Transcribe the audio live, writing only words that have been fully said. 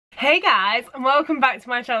Hey guys, and welcome back to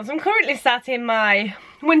my channel. So I'm currently sat in my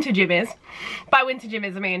winter jimmies. By winter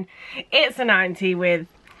jimmies I mean it's a 90 with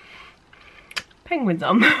penguins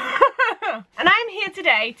on. And I'm here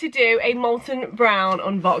today to do a Molton Brown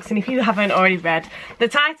unboxing if you haven't already read the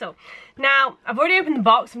title. Now, I've already opened the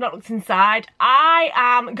box, I've not looked inside. I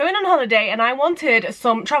am going on holiday and I wanted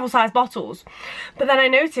some travel size bottles, but then I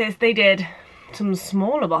noticed they did some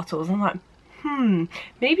smaller bottles. I'm like,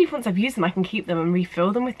 maybe once I've used them I can keep them and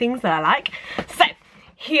refill them with things that I like. So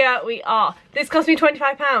here we are. This cost me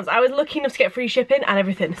 £25. I was lucky enough to get free shipping and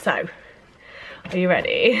everything. So are you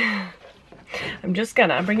ready? I'm just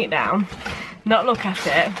gonna bring it down, not look at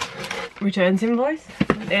it. Returns invoice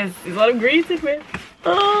is what I'm greeted with.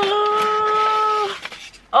 Oh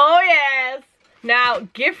yes. Now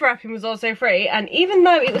gift wrapping was also free, and even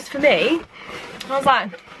though it was for me, I was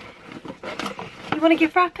like, you want to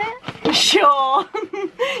gift wrap it? Sure.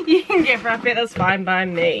 You can gift wrap it, that's fine by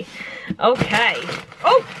me. Okay.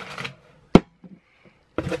 Oh!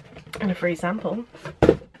 And a free sample.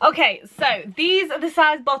 Okay, so these are the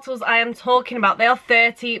size bottles I am talking about. They are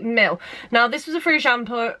 30ml. Now this was a free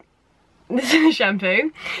shampoo. This is a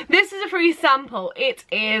shampoo. This is a free sample. It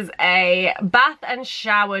is a bath and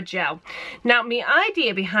shower gel. Now, my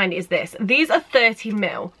idea behind it is this. These are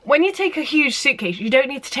 30ml. When you take a huge suitcase, you don't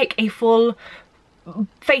need to take a full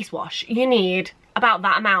face wash. You need about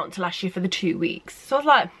that amount to last you for the 2 weeks. So I was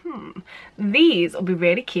like, these will be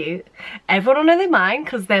really cute. Everyone will know they're mine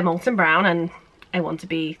because they're Molton Brown and I want to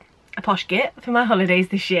be a posh git for my holidays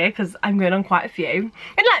this year because I'm going on quite a few.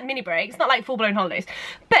 And like mini breaks, not like full-blown holidays.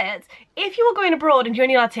 But if you are going abroad and you're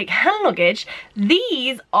only allowed to take hand luggage,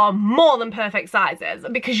 these are more than perfect sizes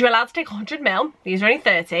because you're allowed to take 100ml. These are only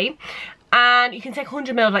 30. And you can take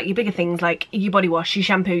 100ml of like your bigger things like your body wash, your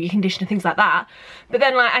shampoo, your conditioner, things like that. But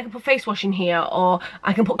then like I can put face wash in here, or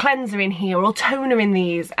I can put cleanser in here, or toner in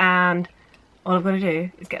these, and all I've got to do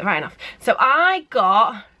is get the right enough. So I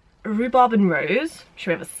got rhubarb and rose.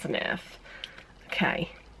 Should we have a sniff? Okay.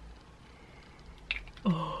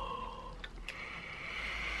 Oh.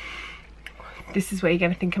 This is where you're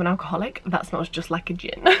going to think I'm an alcoholic. That smells just like a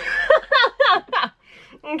gin.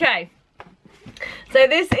 Okay. So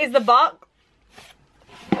this is the box.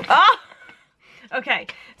 Oh! Okay.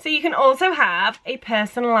 So you can also have a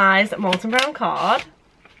personalised Molton Brown card.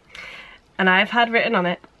 And I've had written on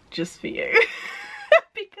it, just for you.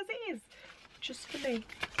 Because it is. Just for me.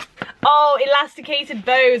 Oh, elasticated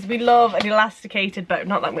bows. We love an elasticated bow.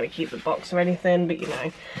 Not that I'm going to keep the box or anything, but you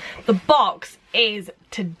know. The box is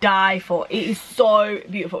to die for. It is so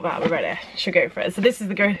beautiful. Right, we're ready. Should go for it. So this is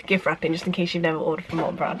the gift wrapping, just in case you've never ordered from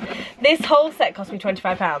Molton Brown. This whole set cost me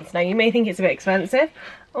 £25. Now, you may think it's a bit expensive.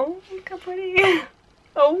 Oh, look how pretty.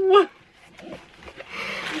 Oh.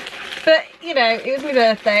 But, you know, it was my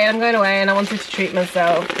birthday, I'm going away, and I wanted to treat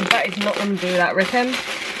myself. That is not going to do that ripping.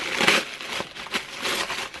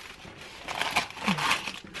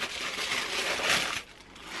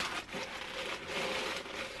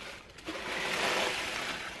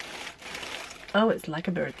 Oh, it's like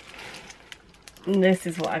a bird. And this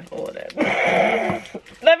is what I've ordered.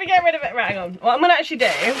 Let me get rid of it. Right, hang on. What I'm going to actually do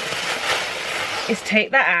is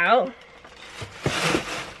take that out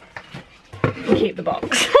and keep the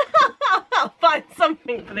box. I'll find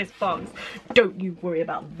something for this box. Don't you worry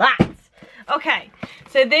about that. Okay,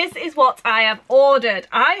 so this is what I have ordered.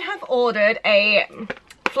 I have ordered a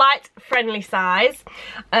flight friendly size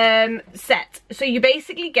set. So you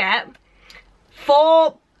basically get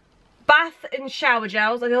 4 bath and shower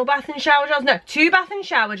gels. Are they all bath and shower gels? No, 2 bath and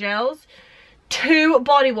shower gels, 2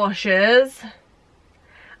 body washers,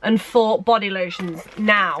 and 4 body lotions.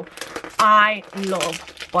 Now, I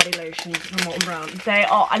love body lotions from Molton Brown. They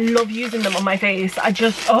are, I love using them on my face. I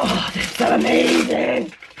just, oh, they're so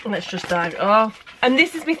amazing. Let's just dive, oh. And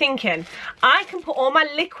this is me thinking, I can put all my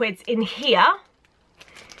liquids in here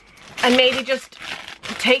and maybe just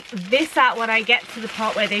take this out when I get to the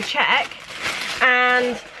part where they check,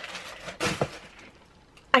 and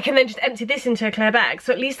I can then just empty this into a clear bag,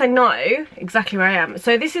 so at least I know exactly where I am.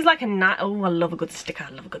 So this is like a oh, I love a good sticker.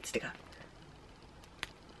 I love a good sticker.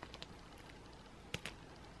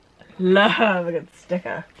 Love a good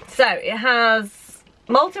sticker. So it has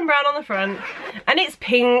Molton Brown on the front, and it's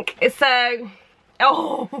pink. So,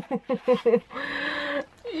 oh, look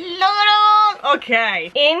at all. Okay,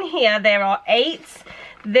 in here there are 8.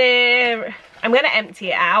 I'm going to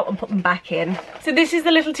empty it out and put them back in. So this is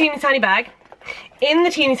the little teeny tiny bag. In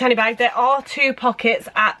the teeny tiny bag there are 2 pockets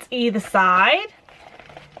at either side.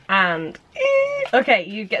 And, okay,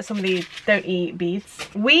 you get some of these don't eat beads.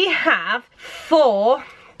 We have 4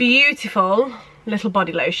 beautiful little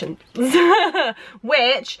body lotions,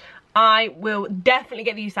 which I will definitely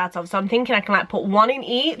get the use out of. So I'm thinking I can like put one in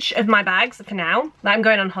each of my bags for now that I'm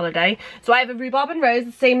going on holiday. So I have a rhubarb and rose,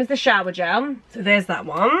 the same as the shower gel. So there's that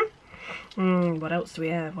one. What else do we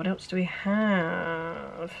have? What else do we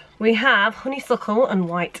have? We have honeysuckle and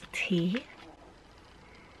white tea.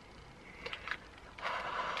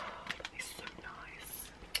 That is so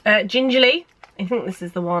nice. Gingerly. I think this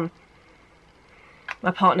is the one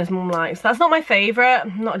my partner's mum likes. That's not my favourite.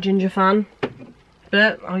 I'm not a ginger fan,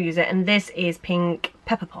 but I'll use it. And this is pink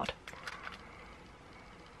pepper pod.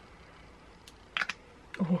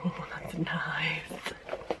 Oh, that's nice.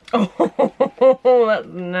 Oh, that's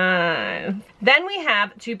nice. Then we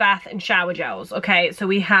have 2 bath and shower gels. Okay, so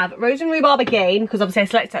we have rose and rhubarb again, because obviously I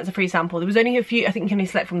selected that as a free sample. There was only a few, I think you can only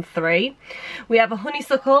select from 3. We have a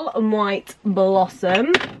honeysuckle and white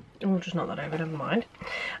blossom. Oh, just knock that over, never mind.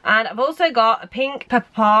 And I've also got a pink pepper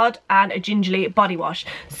pod and a gingerly body wash.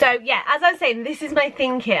 So yeah, as I was saying, this is my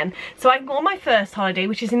thinking. So I can go on my first holiday,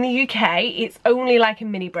 which is in the UK. It's only like a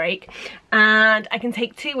mini break, and I can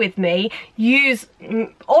take 2 with me. Use,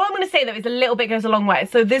 all I'm going to say though is a little bit goes a long way.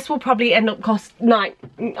 So this will probably end up cost, like,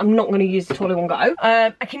 I'm not going to use it all in one go.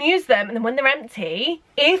 I can use them, and then when they're empty,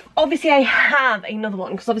 if obviously I have another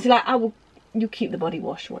one, because obviously like you keep the body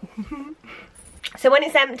wash one. So when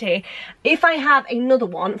it's empty, if I have another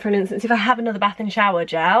one, for instance, if I have another bath and shower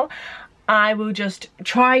gel, I will just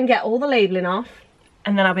try and get all the labelling off,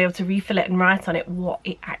 and then I'll be able to refill it and write on it what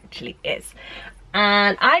it actually is.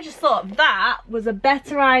 And I just thought that was a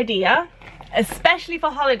better idea, especially for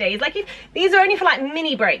holidays. Like, if these are only for like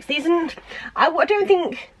mini breaks, these aren't, I don't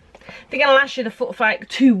think they're gonna last you the foot for like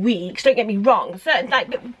 2 weeks, don't get me wrong. Certain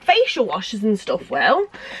like facial washes and stuff will,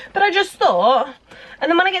 but I just thought, and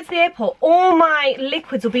then when I get to the airport, all my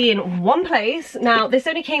liquids will be in one place. Now this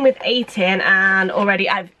only came with 8 in, and already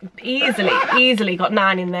I've easily got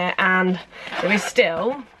 9 in there, and there is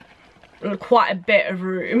still quite a bit of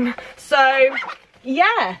room. So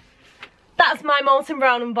yeah, that's my Molton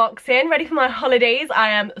Brown unboxing, ready for my holidays.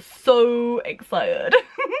 I am so excited.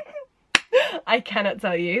 I cannot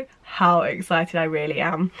tell you how excited I really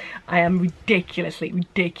am. I am ridiculously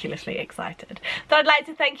excited. So I'd like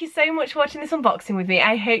to thank you so much for watching this unboxing with me.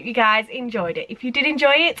 I hope you guys enjoyed it. If you did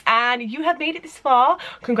enjoy it and you have made it this far,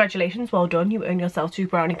 congratulations, well done. You earn yourself 2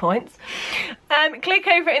 brownie points. Click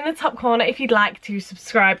over in the top corner if you'd like to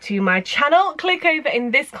subscribe to my channel. Click over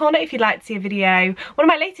in this corner if you'd like to see a video, one of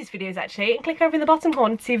my latest videos actually, and click over in the bottom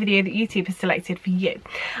corner to see a video that YouTube has selected for you.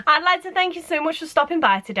 I'd like to thank you so much for stopping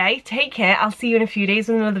by today. Take care. I'll see you in a few days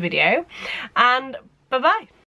with another video, and bye bye.